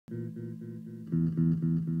How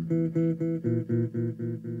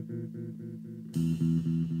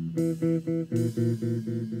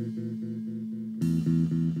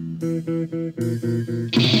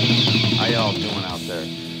y'all doing out there?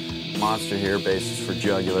 Monster here, bassist for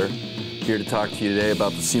Jugulur. Here to talk to you today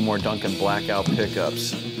about the Seymour Duncan Blackout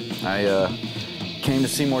pickups. I came to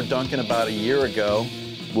Seymour Duncan about a year ago.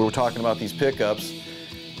 We were talking about these pickups,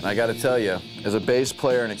 and I gotta tell you, as a bass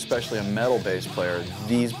player, and especially a metal bass player,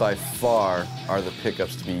 these by far are the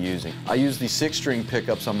pickups to be using. I use the 6-string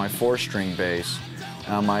pickups on my 4-string bass.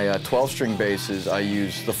 On my 12-string basses, I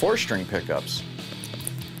use the 4-string pickups,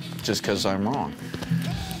 just because I'm wrong.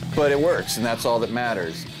 But it works, and that's all that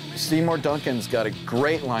matters. Seymour Duncan's got a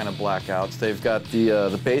great line of blackouts. They've got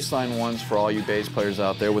the bassline ones for all you bass players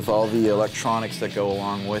out there with all the electronics that go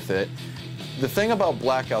along with it. The thing about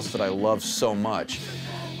blackouts that I love so much,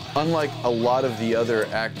 unlike a lot of the other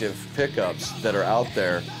active pickups that are out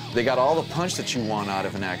there, they got all the punch that you want out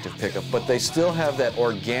of an active pickup, but they still have that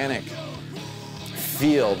organic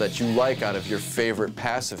feel that you like out of your favorite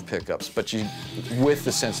passive pickups, but with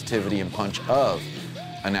the sensitivity and punch of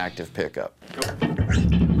an active pickup.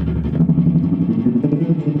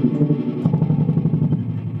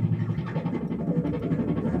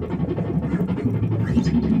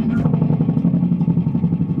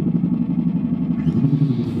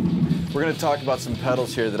 We're going to talk about some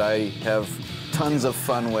pedals here that I have tons of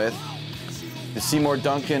fun with. The Seymour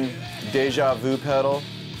Duncan Deja Vu pedal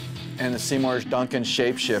and the Seymour Duncan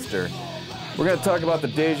Shapeshifter. We're going to talk about the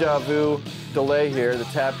Deja Vu delay here, the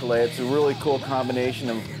tap delay. It's a really cool combination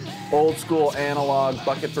of old school analog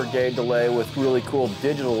bucket brigade delay with really cool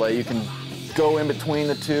digital delay. You can go in between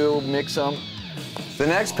the two, mix them. The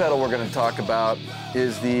next pedal we're going to talk about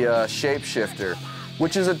is the Shapeshifter,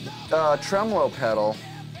 which is a tremolo pedal,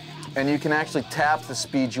 and you can actually tap the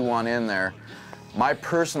speed you want in there. My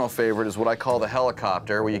personal favorite is what I call the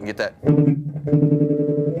helicopter, where you can get that.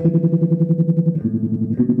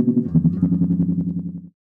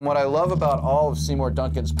 What I love about all of Seymour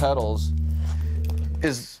Duncan's pedals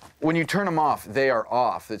is when you turn them off, they are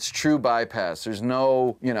off. It's true bypass. There's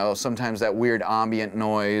no, sometimes that weird ambient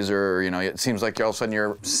noise, or, it seems like all of a sudden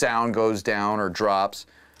your sound goes down or drops.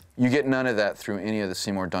 You get none of that through any of the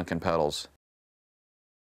Seymour Duncan pedals.